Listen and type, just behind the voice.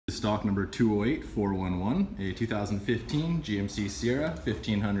stock number 208411, a 2015 GMC Sierra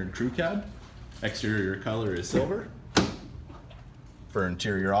 1500 Crew Cab. Exterior color is silver. For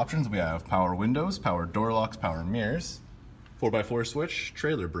interior options, we have power windows, power door locks, power mirrors, 4x4 switch,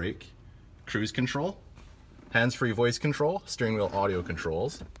 trailer brake, cruise control, hands-free voice control, steering wheel audio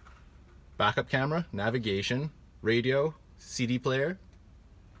controls, backup camera, navigation, radio, CD player,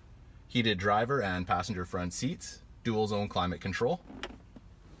 heated driver and passenger front seats, dual zone climate control,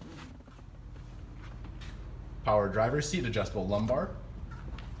 power driver's seat, adjustable lumbar,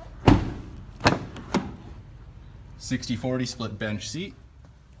 60/40 split bench seat,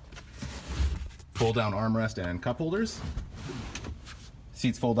 pull down armrest and cup holders,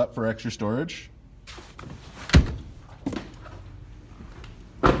 seats fold up for extra storage,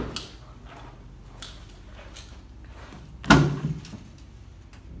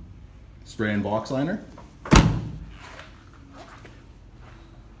 spray and box liner,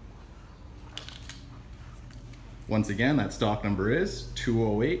 once again that stock number is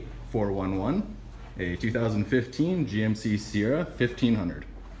 208411, a 2015 GMC Sierra 1500.